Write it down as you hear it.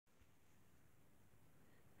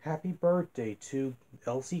Happy birthday to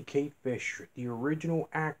Elsie Kate Fisher, the original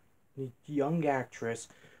young actress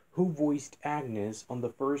who voiced Agnes on the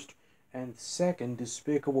first and second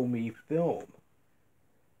Despicable Me film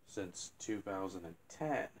since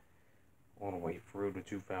 2010, all the way through to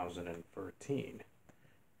 2013,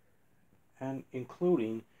 and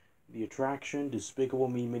including the attraction Despicable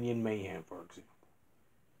Me Minion Mayhem, for example.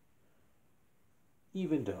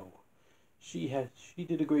 Even though she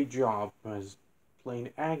did a great job as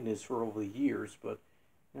playing Agnes for over the years, but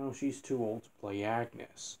she's too old to play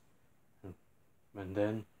Agnes. And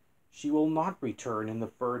then she will not return in the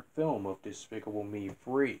third film of Despicable Me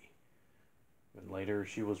 3. And later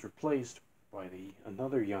she was replaced by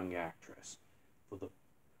another young actress for the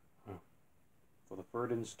uh, for the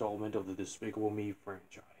third installment of the Despicable Me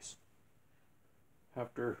franchise.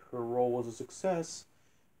 After her role was a success,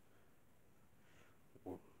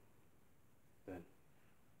 well, then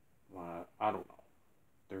I don't know.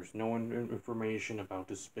 There's no information about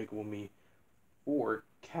Despicable Me 4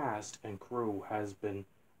 cast and crew has been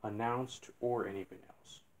announced or anything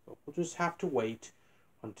else. So we'll just have to wait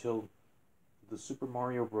until the Super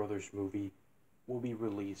Mario Brothers movie will be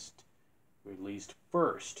released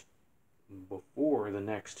first before the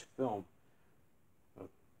next film of,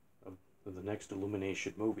 of the next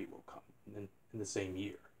Illumination movie will come in the same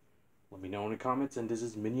year. Let me know in the comments, and this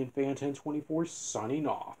is Minion Fan 1024 signing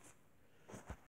off.